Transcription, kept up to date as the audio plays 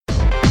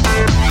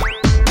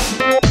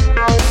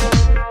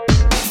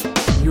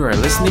You are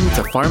listening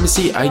to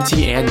Pharmacy, IT,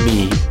 and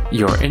Me,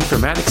 your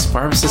informatics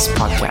pharmacist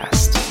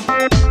podcast.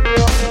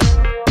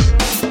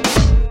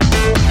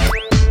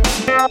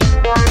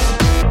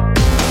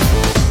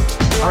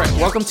 Alright,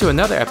 welcome to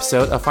another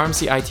episode of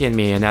Pharmacy, IT, and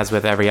Me, and as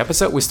with every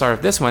episode, we start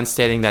with this one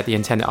stating that the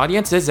intended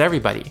audience is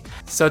everybody.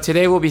 So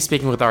today we'll be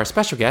speaking with our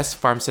special guest,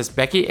 pharmacist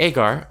Becky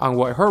Agar, on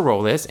what her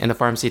role is in the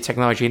pharmacy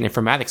technology and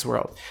informatics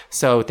world.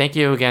 So thank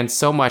you again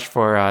so much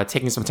for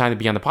taking some time to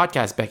be on the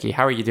podcast, Becky.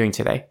 How are you doing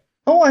today?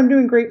 Oh, I'm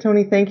doing great,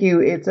 Tony. Thank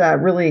you. It's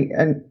really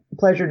a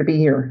pleasure to be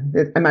here.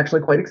 I'm actually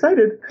quite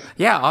excited.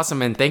 Yeah,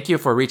 awesome. And thank you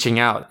for reaching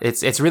out.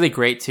 It's really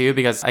great too,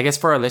 because I guess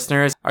for our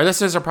listeners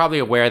are probably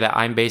aware that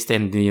I'm based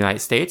in the United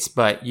States,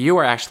 but you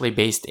are actually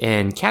based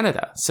in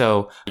Canada.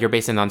 So you're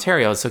based in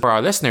Ontario. So for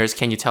our listeners,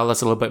 can you tell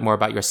us a little bit more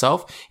about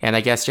yourself and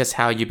I guess just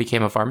how you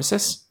became a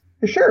pharmacist?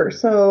 Sure.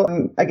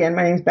 So again,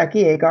 my name is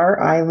Becky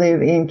Agar. I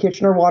live in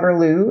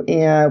Kitchener-Waterloo,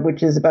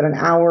 which is about an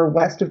hour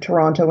west of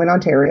Toronto in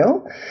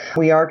Ontario.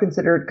 We are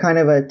considered kind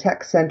of a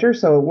tech center,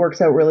 so it works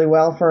out really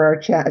well for our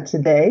chat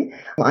today.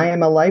 I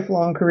am a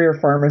lifelong career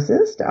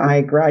pharmacist.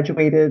 I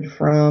graduated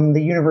from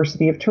the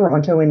University of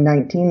Toronto in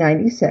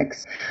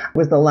 1996. It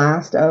was the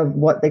last of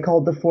what they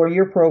called the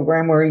 4-year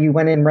program where you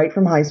went in right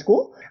from high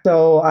school.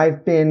 So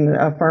I've been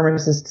a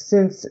pharmacist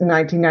since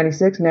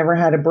 1996, never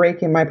had a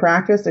break in my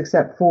practice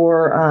except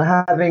for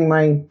having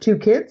my 2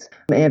 kids.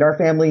 And our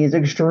family is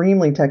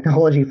extremely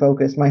technology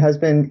focused. My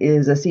husband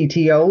is a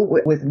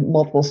CTO with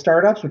multiple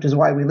startups, which is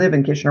why we live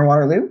in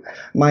Kitchener-Waterloo.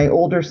 My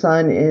older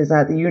son is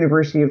at the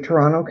University of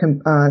Toronto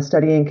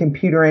studying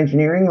computer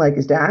engineering like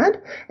his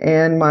dad.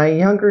 And my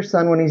younger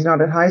son, when he's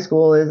not at high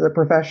school, is a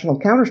professional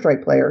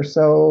Counter-Strike player.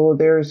 So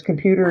there's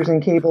computers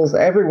and cables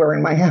everywhere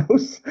in my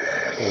house.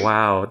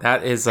 Wow,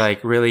 that is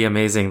like really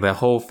amazing. The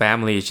whole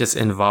family is just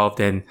involved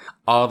in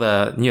all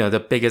the, the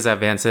biggest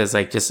advances,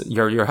 like just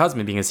your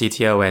husband being a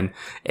CTO. And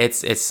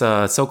it's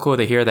so cool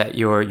to hear that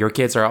your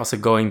kids are also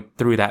going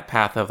through that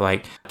path of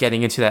like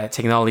getting into that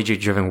technology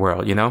driven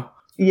world,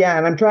 Yeah,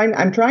 and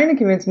I'm trying to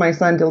convince my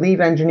son to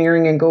leave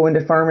engineering and go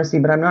into pharmacy,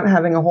 but I'm not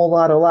having a whole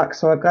lot of luck.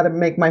 So I've got to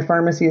make my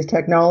pharmacy as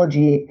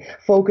technology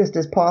focused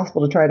as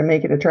possible to try to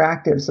make it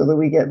attractive so that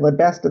we get the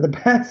best of the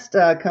best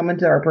coming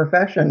to our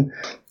profession.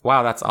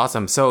 Wow, that's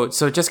awesome. So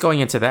just going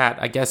into that,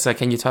 I guess,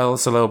 can you tell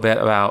us a little bit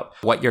about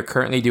what you're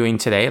currently doing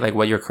today, like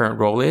what your current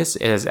role is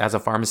as a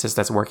pharmacist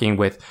that's working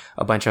with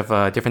a bunch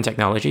of different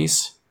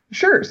technologies?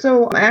 Sure.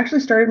 So I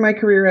actually started my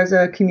career as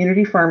a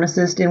community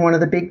pharmacist in one of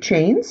the big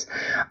chains.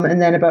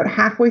 And then about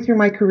halfway through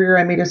my career,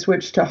 I made a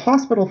switch to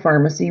hospital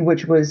pharmacy,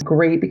 which was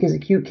great because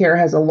acute care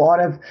has a lot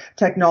of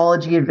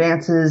technology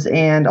advances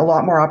and a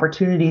lot more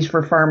opportunities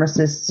for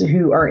pharmacists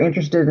who are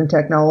interested in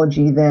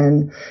technology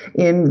than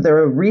in the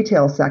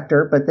retail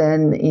sector. But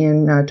then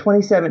in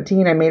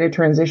 2017, I made a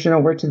transition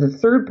over to the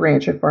third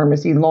branch of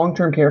pharmacy,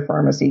 long-term care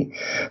pharmacy.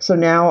 So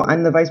now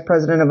I'm the vice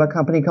president of a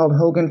company called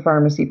Hogan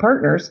Pharmacy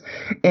Partners,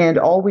 and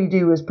all we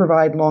do is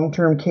provide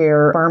long-term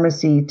care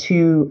pharmacy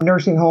to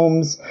nursing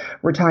homes,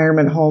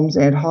 retirement homes,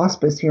 and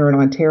hospice here in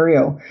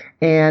Ontario.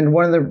 And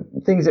one of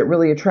the things that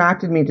really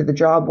attracted me to the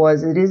job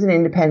was it is an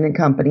independent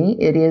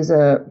company. It is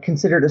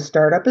considered a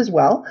startup as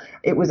well.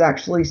 It was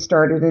actually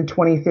started in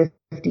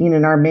 2015,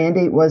 and our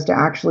mandate was to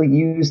actually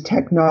use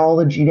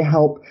technology to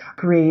help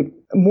create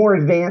more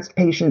advanced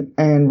patient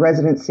and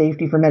resident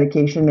safety for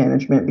medication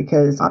management,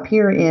 because up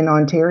here in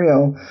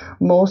Ontario,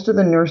 most of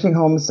the nursing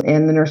homes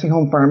and the nursing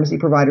home pharmacy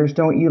providers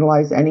don't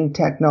utilize any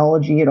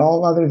technology at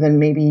all other than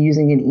maybe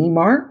using an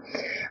EMR.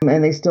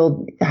 And they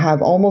still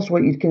have almost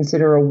what you'd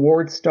consider a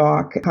ward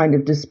stock kind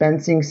of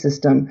dispensing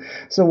system.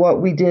 So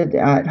what we did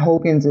at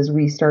Hogan's is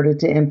we started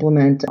to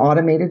implement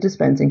automated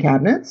dispensing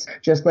cabinets,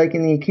 just like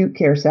in the acute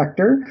care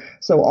sector.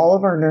 So all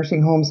of our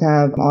nursing homes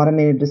have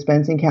automated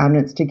dispensing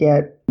cabinets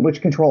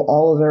which control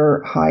all of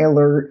their high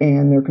alert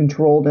and their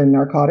controlled and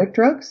narcotic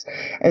drugs,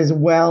 as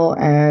well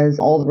as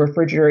all the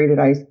refrigerated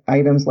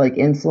items like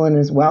insulin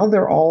as well.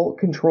 They're all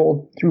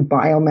controlled through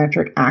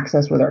biometric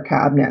access with our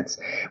cabinets,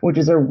 which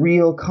is a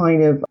real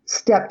kind of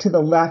step to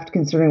the left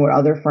considering what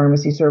other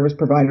pharmacy service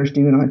providers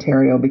do in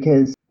Ontario,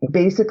 because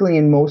basically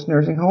in most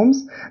nursing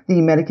homes,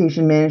 the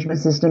medication management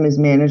system is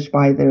managed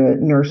by the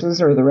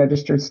nurses or the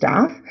registered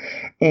staff.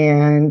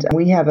 And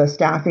we have a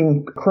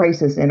staffing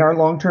crisis, and our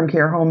long-term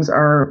care homes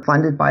are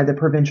funded by the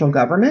provincial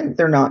government.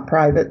 They're not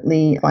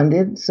privately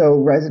funded, so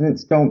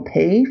residents don't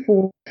pay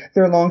for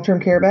their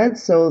long-term care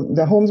beds. So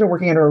the homes are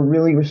working under a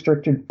really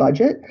restricted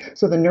budget.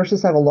 So the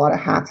nurses have a lot of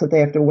hats that they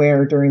have to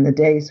wear during the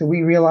day. So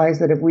we realize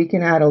that if we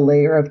can add a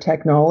layer of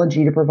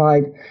technology to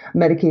provide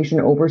medication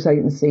oversight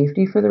and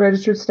safety for the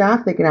registered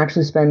staff, they can can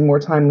actually spend more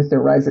time with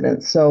their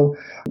residents. So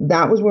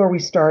that was where we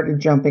started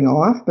jumping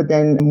off. But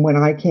then when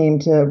I came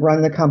to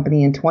run the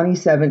company in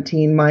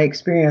 2017, my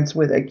experience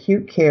with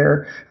acute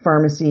care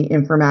pharmacy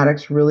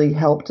informatics really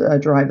helped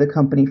drive the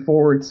company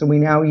forward. So we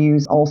now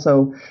use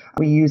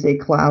a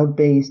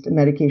cloud-based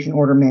medication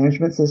order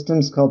management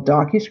systems called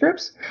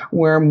DocuScripts,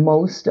 where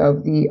most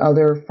of the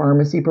other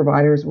pharmacy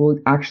providers will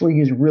actually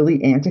use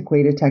really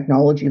antiquated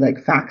technology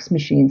like fax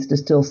machines to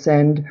still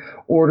send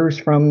orders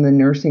from the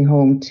nursing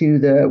home to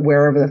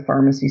wherever the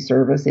pharmacy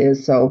service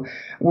is. So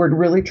we're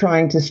really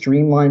trying to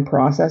streamline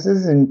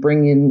processes and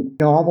bring in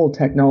novel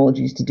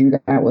technologies to do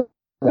that with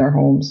our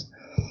homes.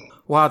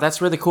 Wow,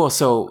 that's really cool.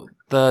 So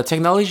the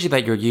technology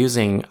that you're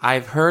using,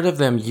 I've heard of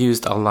them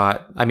used a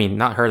lot. I mean,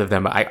 not heard of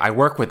them, but I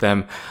work with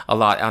them a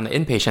lot on the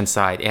inpatient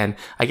side. And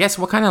I guess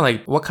what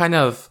kind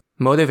of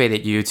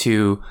motivated you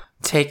to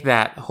take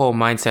that whole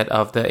mindset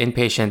of the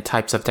inpatient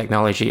types of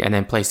technology and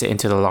then place it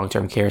into the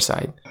long-term care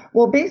side?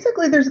 Well,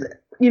 basically there's,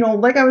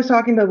 like I was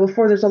talking about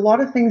before, there's a lot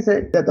of things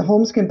that the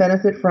homes can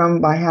benefit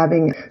from by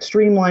having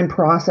streamlined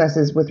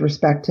processes with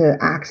respect to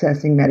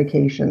accessing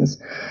medications.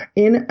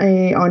 In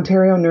a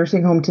Ontario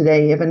nursing home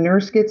today, if a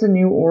nurse gets a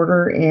new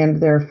order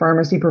and their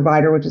pharmacy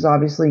provider, which is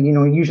obviously,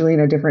 usually in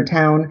a different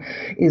town,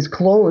 is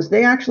closed,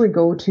 they actually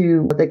go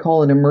to what they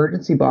call an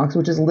emergency box,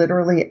 which is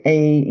literally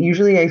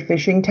usually a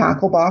fishing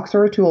tackle box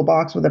or a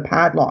toolbox with a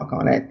padlock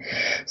on it.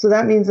 So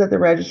that means that the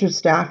registered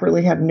staff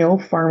really have no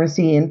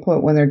pharmacy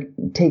input when they're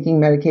taking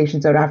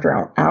medications out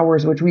after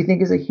hours, which we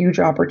think is a huge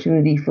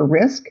opportunity for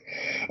risk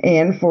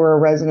and for a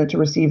resident to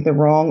receive the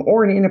wrong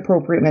or an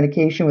inappropriate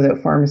medication without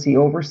pharmacy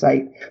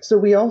oversight. So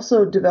we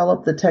also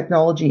developed the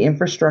technology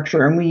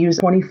infrastructure, and we use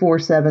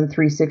 24/7,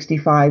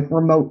 365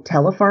 remote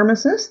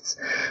telepharmacists.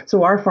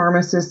 So our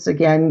pharmacists,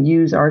 again,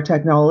 use our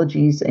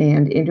technologies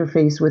and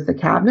interface with the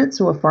cabinet.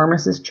 So a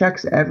pharmacist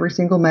checks every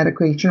single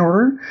medication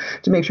order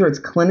to make sure it's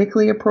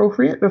clinically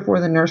appropriate before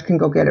the nurse can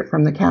go get it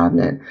from the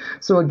cabinet.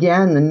 So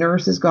again, the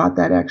nurse has got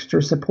that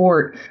extra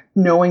support,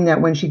 knowing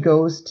that when she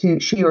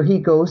or he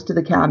goes to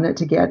the cabinet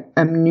to get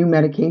a new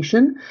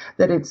medication,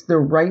 that it's the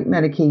right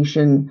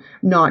medication,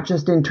 not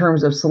just in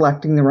terms of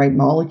selecting the right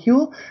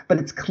molecule, but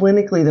it's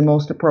clinically the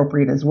most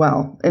appropriate as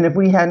well. And if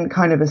we hadn't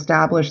kind of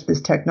established this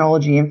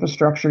technology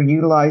infrastructure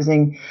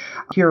utilizing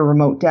pure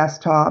remote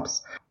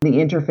desktops, the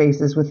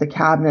interfaces with the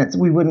cabinets,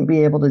 we wouldn't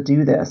be able to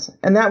do this.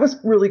 And that was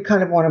really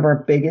kind of one of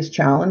our biggest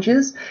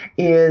challenges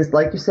is,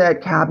 like you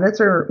said, cabinets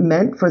are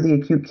meant for the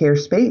acute care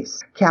space.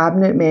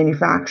 Cabinet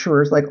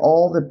manufacturers, like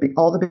all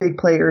the big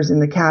players in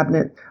the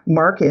cabinet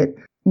market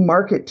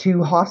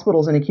to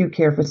hospitals and acute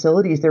care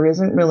facilities, there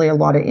isn't really a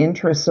lot of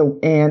interest. So,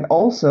 and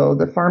also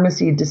the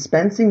pharmacy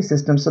dispensing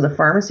system, so the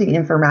pharmacy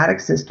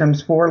informatics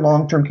systems for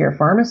long-term care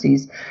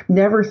pharmacies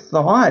never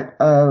thought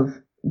of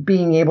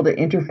being able to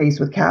interface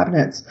with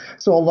cabinets.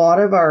 So a lot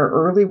of our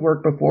early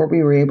work before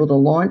we were able to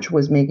launch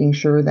was making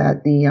sure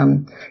that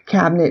the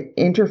cabinet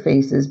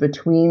interfaces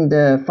between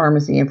the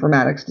pharmacy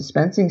informatics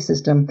dispensing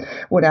system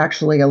would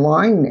actually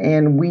align.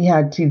 And we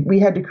had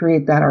to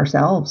create that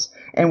ourselves.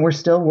 And we're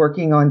still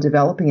working on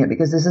developing it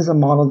because this is a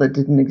model that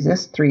didn't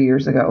exist 3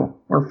 years ago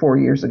or 4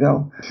 years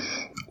ago.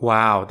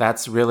 Wow,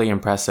 that's really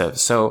impressive.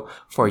 So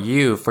for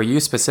you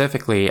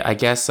specifically, I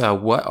guess,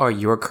 what are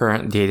your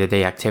current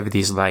day-to-day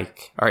activities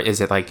like? Or is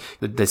it like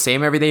the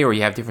same every day, or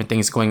you have different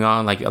things going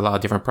on, like a lot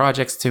of different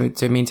projects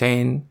to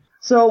maintain?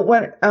 So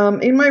what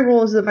in my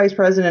role as the vice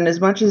president, as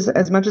much as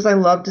I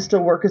love to still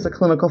work as a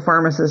clinical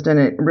pharmacist, and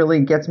it really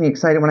gets me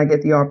excited when I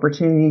get the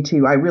opportunity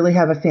to, I really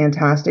have a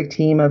fantastic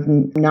team of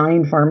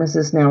 9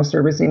 pharmacists now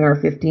servicing our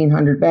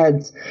 1,500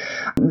 beds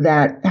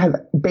that have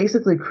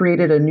basically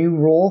created a new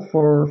role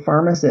for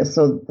pharmacists.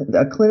 So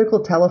a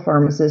clinical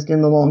telepharmacist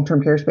in the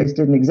long-term care space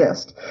didn't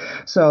exist.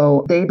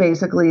 So they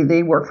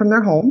work from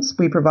their homes.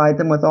 We provide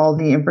them with all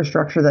the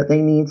infrastructure that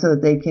they need so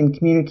that they can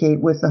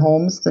communicate with the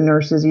homes, the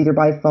nurses, either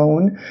by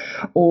phone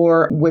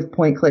or with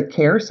Point Click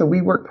Care. So we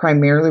work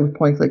primarily with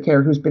Point Click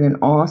Care, who's been an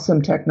awesome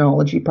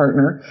technology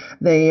partner.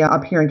 They,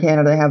 up here in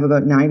Canada, have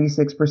about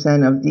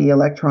 96% of the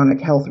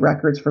electronic health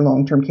records for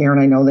long-term care,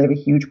 and I know they have a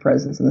huge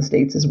presence in the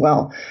States as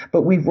well.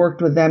 But we've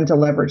worked with them to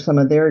leverage some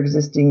of their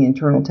existing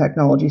internal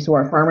technology so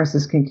our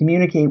pharmacists can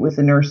communicate with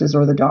the nurses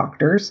or the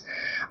doctors.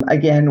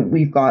 Again,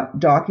 we've got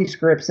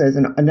DocuScripts as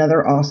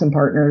another awesome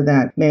partner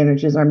that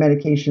manages our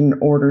medication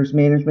orders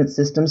management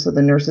system. So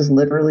the nurses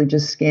literally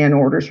just scan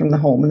orders from the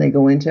home and they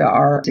go into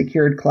our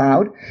secured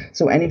cloud.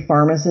 So any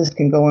pharmacist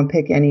can go and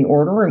pick any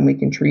order and we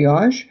can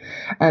triage.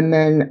 And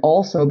then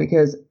also,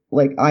 because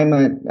like I'm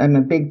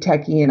a big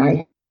techie and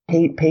I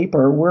hate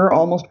paper, we're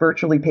almost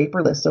virtually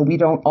paperless. So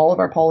all of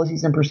our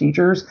policies and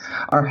procedures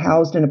are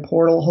housed in a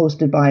portal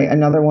hosted by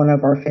another one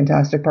of our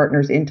fantastic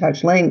partners,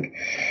 InTouchLink.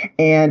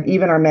 And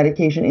even our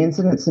medication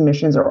incident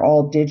submissions are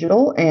all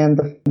digital, and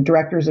the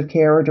directors of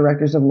care or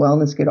directors of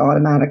wellness get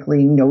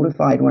automatically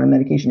notified when a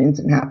medication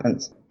incident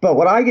happens. But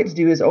what I get to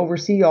do is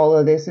oversee all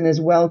of this and as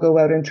well go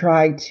out and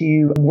try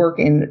to work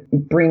and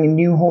bring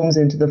new homes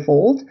into the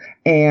fold.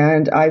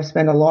 And I've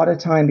spent a lot of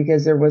time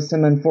because there was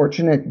some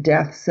unfortunate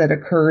deaths that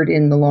occurred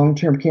in the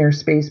long-term care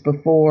space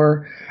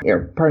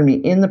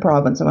in the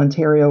province of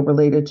Ontario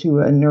related to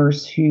a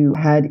nurse who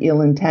had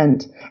ill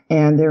intent.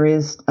 And there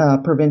is a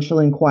provincial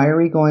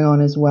inquiry going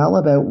on as well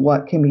about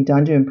what can be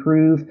done to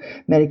improve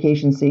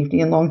medication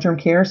safety in long-term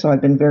care. So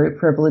I've been very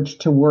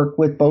privileged to work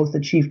with both the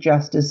Chief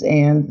Justice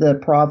and the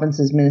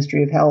province's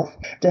Ministry of Health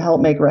to help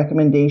make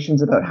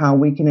recommendations about how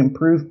we can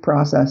improve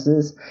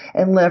processes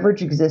and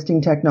leverage existing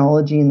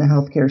technology in the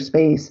healthcare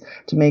space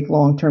to make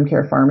long-term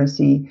care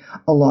pharmacy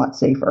a lot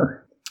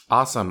safer.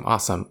 Awesome.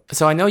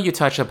 So I know you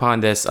touched upon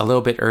this a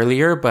little bit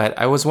earlier, but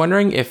I was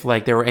wondering if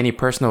there were any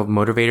personal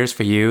motivators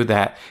for you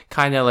that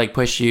kind of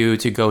push you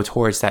to go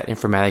towards that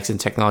informatics and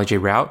technology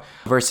route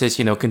versus,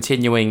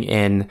 continuing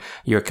in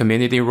your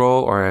community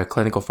role or a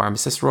clinical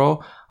pharmacist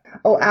role.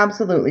 Oh,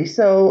 absolutely.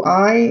 So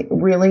I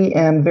really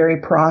am very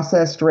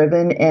process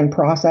driven and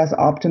process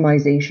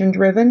optimization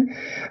driven.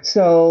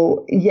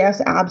 So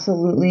yes,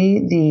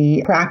 absolutely.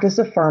 The practice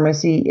of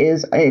pharmacy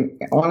is,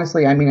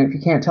 honestly, if you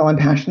can't tell I'm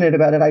passionate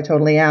about it, I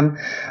totally am.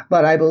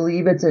 But I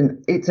believe it's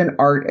an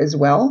art as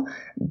well.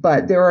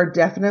 But there are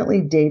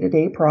definitely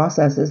day-to-day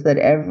processes that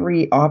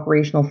every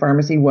operational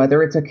pharmacy,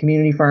 whether it's a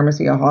community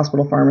pharmacy, a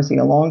hospital pharmacy,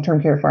 a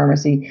long-term care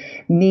pharmacy,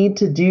 need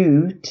to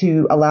do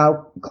to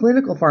allow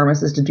clinical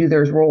pharmacists to do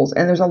their roles.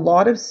 And there's a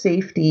lot of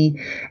safety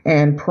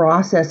and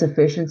process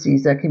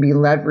efficiencies that can be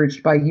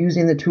leveraged by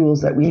using the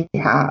tools that we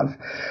have,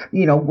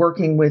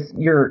 working with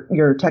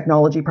your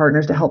technology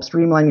partners to help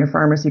streamline your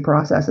pharmacy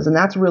processes. And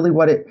that's really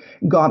what it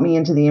got me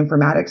into the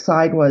informatics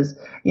side was,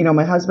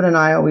 my husband and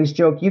I always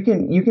joke, you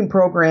can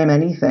program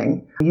anything.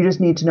 You just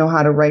need to know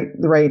how to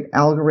write the right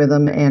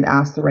algorithm and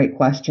ask the right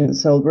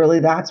questions. So really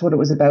that's what it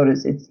was about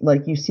is it's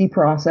like you see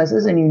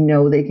processes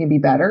and they can be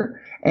better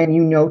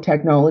and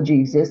technology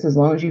exists as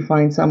long as you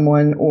find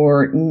someone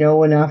or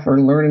know enough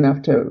or learn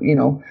enough to,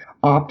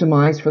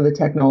 optimize for the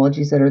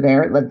technologies that are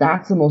there.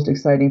 That's the most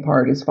exciting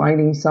part is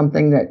finding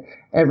something that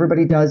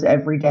everybody does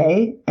every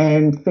day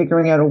and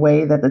figuring out a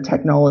way that the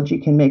technology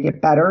can make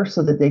it better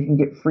so that they can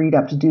get freed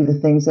up to do the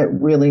things that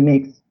really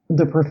make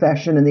the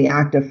profession and the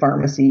act of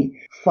pharmacy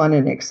fun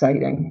and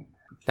exciting.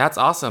 That's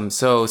awesome.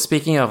 So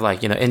speaking of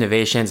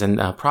innovations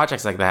and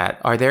projects like that,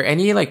 are there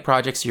any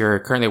projects you're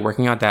currently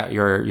working on that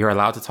you're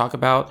allowed to talk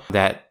about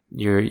that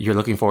you're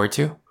looking forward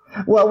to?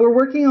 Well, we're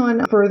working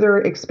on further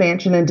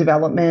expansion and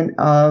development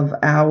of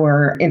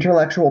our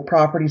intellectual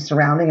property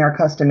surrounding our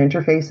custom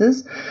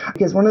interfaces.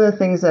 Because one of the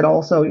things that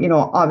also,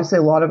 obviously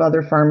a lot of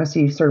other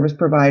pharmacy service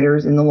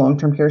providers in the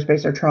long-term care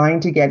space are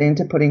trying to get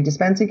into putting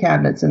dispensing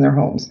cabinets in their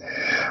homes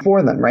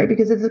for them, right?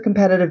 Because it's a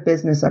competitive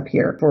business up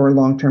here for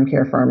long-term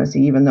care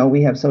pharmacy, even though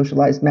we have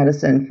socialized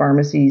medicine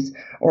pharmacies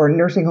or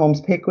nursing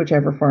homes, pick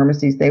whichever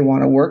pharmacies they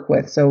want to work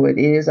with. So it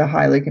is a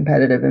highly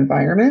competitive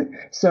environment.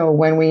 So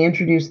when we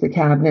introduced the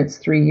cabinets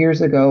 3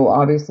 years ago,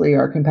 obviously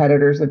our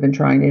competitors have been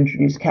trying to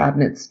introduce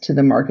cabinets to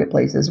the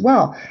marketplace as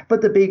well.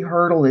 But the big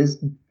hurdle is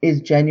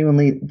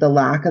genuinely the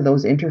lack of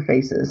those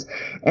interfaces.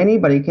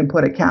 Anybody can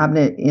put a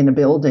cabinet in a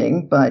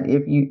building, but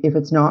if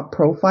it's not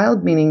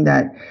profiled, meaning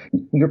that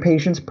your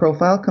patient's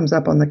profile comes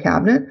up on the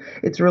cabinet,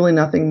 it's really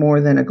nothing more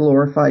than a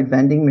glorified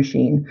vending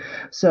machine.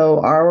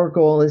 So our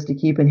goal is to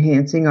keep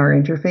enhancing our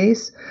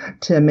interface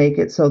to make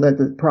it so that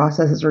the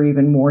processes are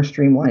even more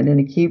streamlined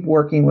and to keep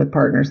working with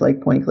partners like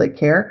Point Click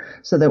Care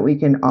so that we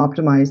can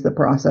optimize the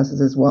processes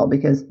as well,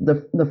 because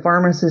the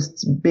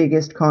pharmacist's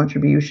biggest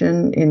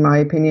contribution, in my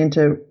opinion,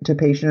 to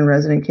patient and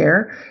resident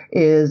care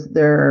is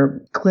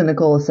their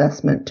clinical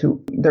assessment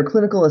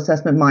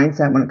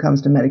mindset when it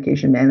comes to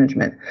medication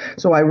management.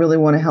 So I really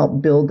want to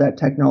help build that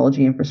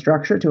technology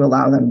infrastructure to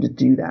allow them to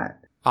do that.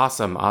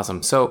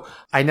 Awesome. So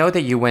I know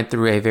that you went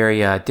through a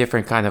very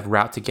different kind of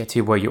route to get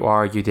to where you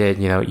are. You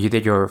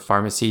did your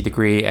pharmacy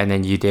degree and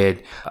then you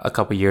did a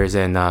couple years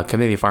in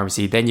community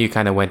pharmacy. Then you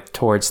kind of went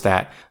towards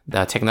the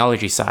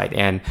technology side.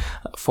 And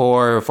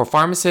for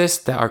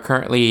pharmacists that are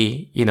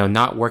currently,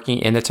 not working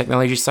in the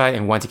technology side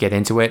and want to get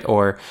into it,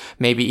 or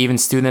maybe even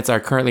students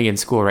are currently in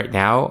school right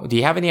now, do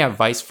you have any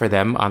advice for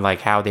them on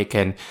how they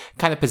can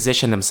kind of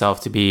position themselves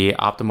to be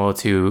optimal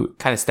to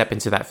kind of step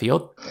into that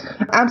field?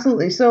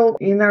 Absolutely. So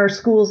in our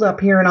schools up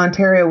here in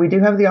Ontario, we do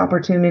have the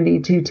opportunity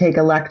to take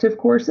elective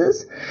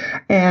courses.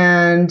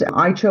 And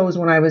I chose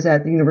when I was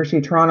at the University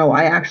of Toronto,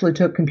 I actually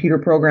took computer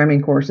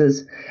programming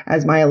courses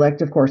as my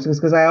elective courses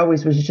because I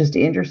always was just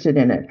interested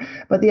in it.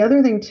 But the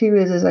other thing too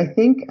is I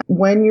think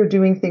when you're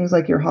doing things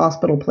like your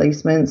hospital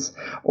placements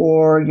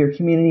or your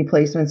community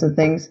placements and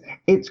things,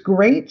 it's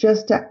great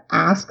just to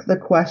ask the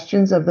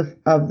questions of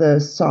the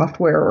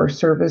software or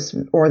service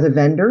or the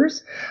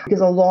vendors,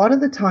 because a lot of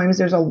the times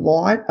there's a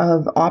lot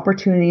of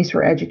opportunities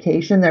for education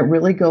education that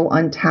really go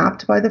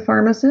untapped by the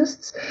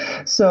pharmacists.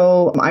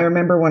 So I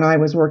remember when I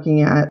was working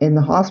in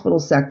the hospital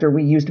sector,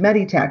 we used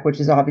Meditech,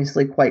 which is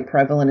obviously quite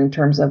prevalent in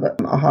terms of a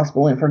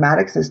hospital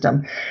informatics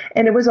system.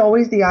 And it was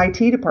always the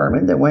IT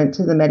department that went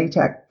to the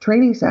Meditech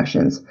training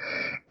sessions.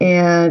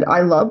 And I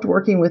loved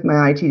working with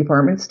my IT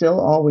department, still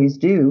always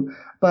do.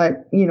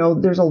 But,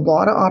 there's a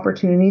lot of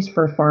opportunities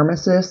for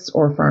pharmacists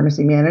or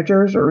pharmacy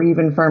managers or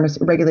even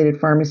regulated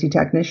pharmacy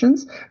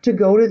technicians to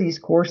go to these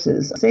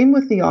courses. Same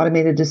with the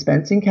automated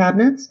dispensing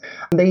cabinets.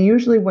 They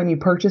usually, when you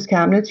purchase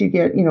cabinets, you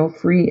get,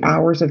 free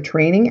hours of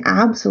training.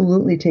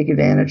 Absolutely take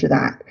advantage of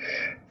that.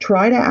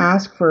 Try to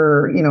ask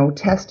for,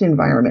 test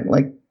environment,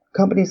 like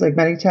companies like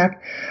Meditech.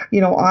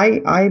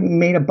 I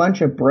made a bunch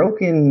of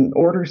broken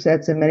order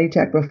sets in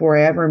Meditech before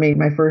I ever made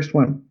my first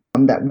one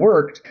that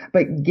worked,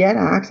 but get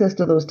access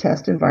to those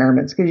test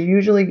environments, because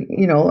usually,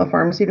 a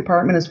pharmacy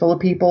department is full of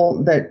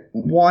people that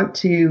want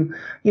to,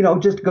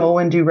 just go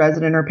and do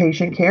resident or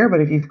patient care. But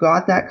if you've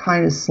got that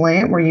kind of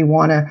slant where you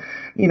want to,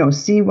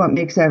 see what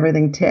makes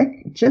everything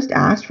tick, just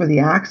ask for the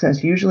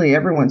access. Usually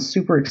everyone's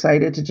super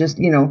excited to just,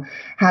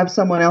 have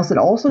someone else. It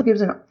also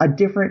gives a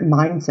different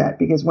mindset,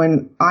 because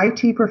when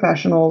IT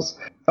professionals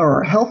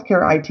or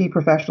healthcare IT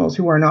professionals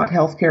who are not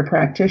healthcare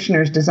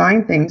practitioners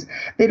design things,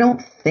 they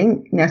don't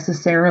think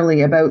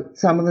necessarily about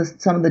some of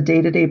the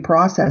day-to-day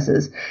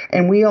processes.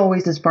 And we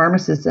always, as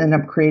pharmacists, end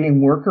up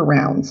creating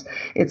workarounds.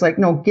 It's like,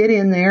 no, get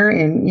in there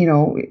and,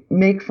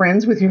 make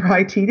friends with your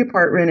IT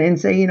department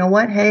and say, you know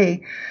what,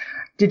 hey,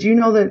 did you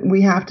know that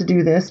we have to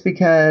do this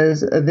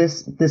because of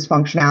this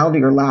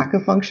functionality or lack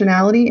of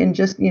functionality, and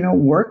just,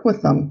 work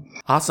with them.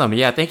 Awesome.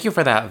 Yeah. Thank you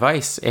for that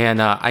advice.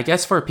 And I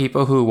guess for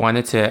people who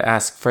wanted to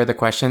ask further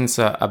questions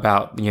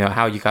about,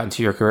 how you got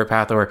into your career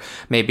path, or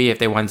maybe if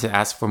they wanted to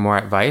ask for more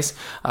advice,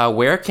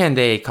 where can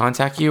they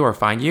contact you or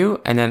find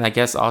you? And then I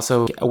guess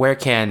also, where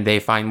can they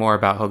find more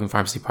about Hogan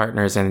Pharmacy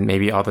Partners and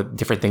maybe all the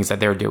different things that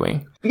they're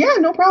doing? Yeah,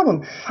 no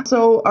problem.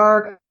 So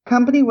our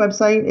company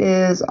website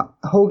is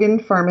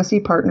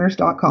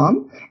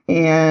hoganpharmacypartners.com,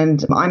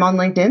 and I'm on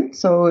LinkedIn.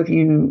 So if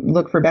you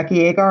look for Becky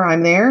Agar,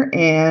 I'm there,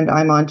 and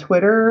I'm on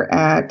Twitter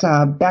at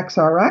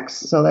BexRx.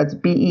 So that's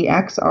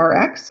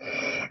BEXRX,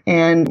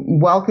 and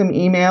welcome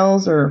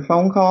emails or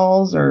phone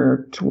calls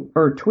or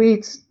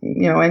tweets.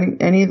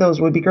 Any of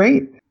those would be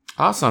great.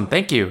 Awesome.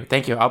 Thank you.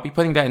 I'll be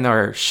putting that in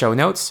our show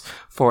notes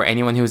for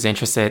anyone who's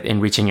interested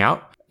in reaching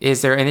out.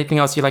 Is there anything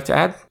else you'd like to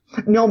add?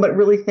 No, but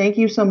really, thank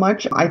you so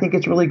much. I think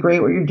it's really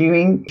great what you're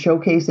doing,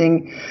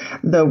 showcasing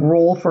the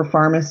role for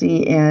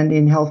pharmacy and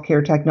in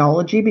healthcare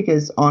technology,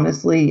 because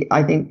honestly,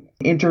 I think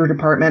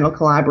interdepartmental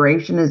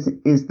collaboration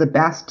is the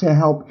best to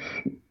help,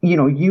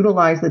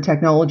 utilize the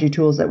technology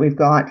tools that we've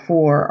got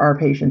for our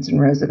patients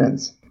and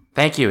residents.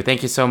 Thank you.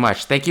 Thank you so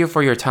much. Thank you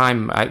for your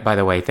time, by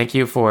the way. Thank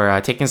you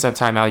for taking some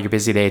time out of your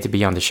busy day to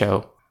be on the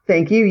show.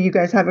 Thank you. You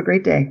guys have a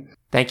great day.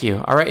 Thank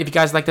you. All right. If you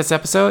guys like this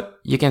episode,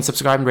 you can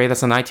subscribe and rate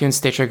us on iTunes,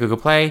 Stitcher, Google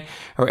Play,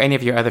 or any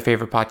of your other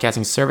favorite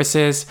podcasting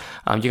services.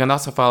 You can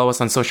also follow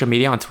us on social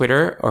media on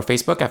Twitter or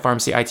Facebook at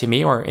Pharmacy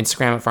ITME or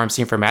Instagram at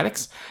Pharmacy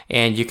Informatics.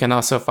 And you can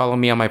also follow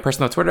me on my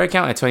personal Twitter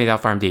account at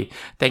TonyDalPharmD.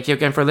 Thank you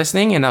again for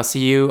listening, and I'll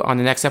see you on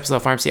the next episode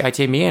of Pharmacy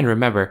ITME. And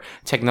remember,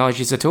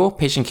 technology is a tool,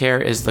 patient care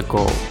is the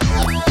goal.